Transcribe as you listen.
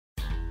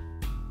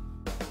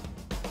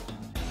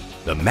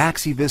The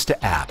MaxiVista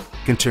app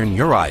can turn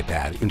your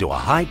iPad into a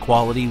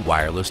high-quality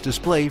wireless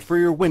display for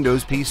your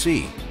Windows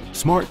PC.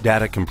 Smart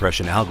data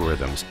compression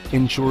algorithms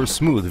ensure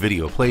smooth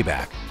video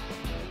playback.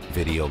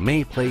 Video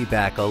may play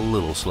back a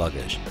little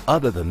sluggish.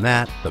 Other than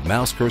that, the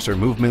mouse cursor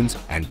movements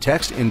and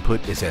text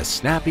input is as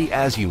snappy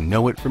as you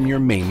know it from your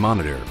main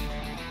monitor.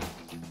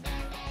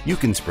 You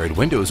can spread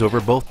windows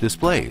over both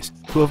displays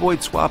to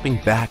avoid swapping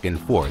back and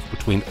forth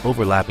between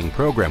overlapping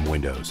program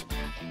windows.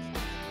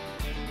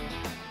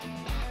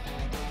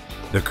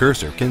 The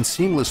cursor can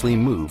seamlessly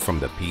move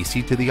from the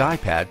PC to the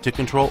iPad to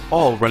control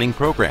all running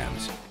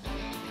programs.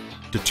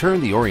 To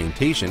turn the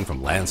orientation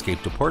from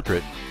landscape to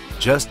portrait,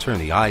 just turn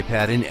the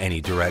iPad in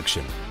any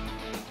direction.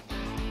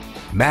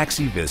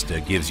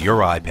 MaxiVista gives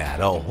your iPad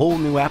a whole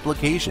new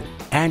application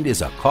and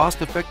is a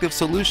cost-effective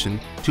solution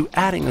to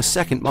adding a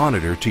second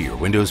monitor to your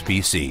Windows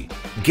PC.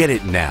 Get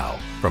it now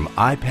from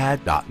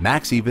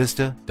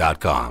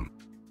ipad.maxivista.com.